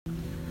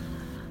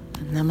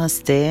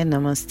Namaste,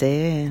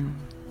 namaste.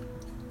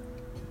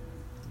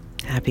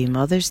 Happy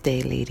Mother's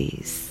Day,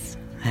 ladies.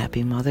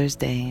 Happy Mother's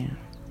Day.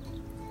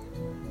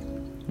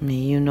 May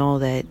you know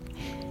that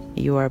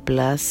you are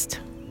blessed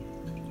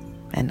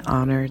and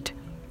honored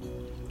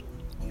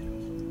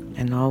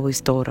and always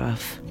thought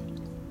of.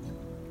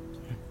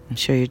 I'm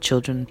sure your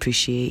children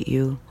appreciate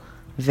you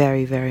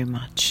very, very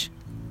much.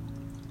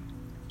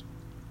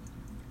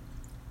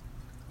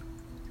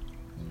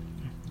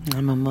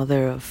 I'm a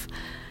mother of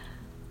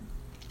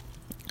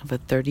a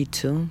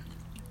 32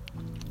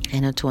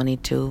 and a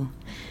 22,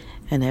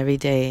 and every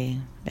day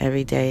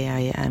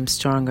I am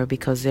stronger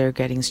because they're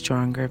getting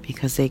stronger,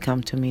 because they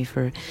come to me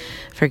for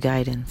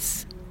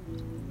guidance.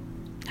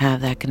 Have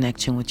that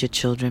connection with your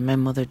children. My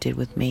mother did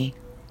with me.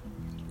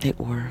 It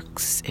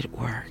works.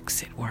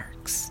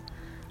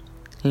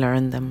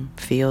 Learn them,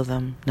 feel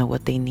them, know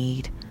what they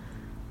need,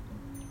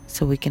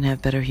 so we can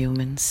have better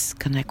humans.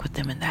 Connect with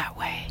them in that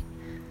way.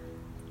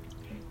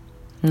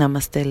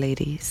 Namaste,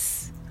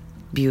 ladies.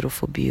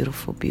 Beautiful,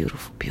 beautiful,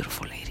 beautiful,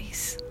 beautiful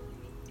ladies.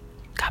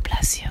 God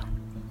bless you.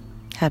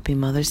 Happy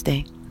Mother's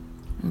Day.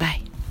 Bye.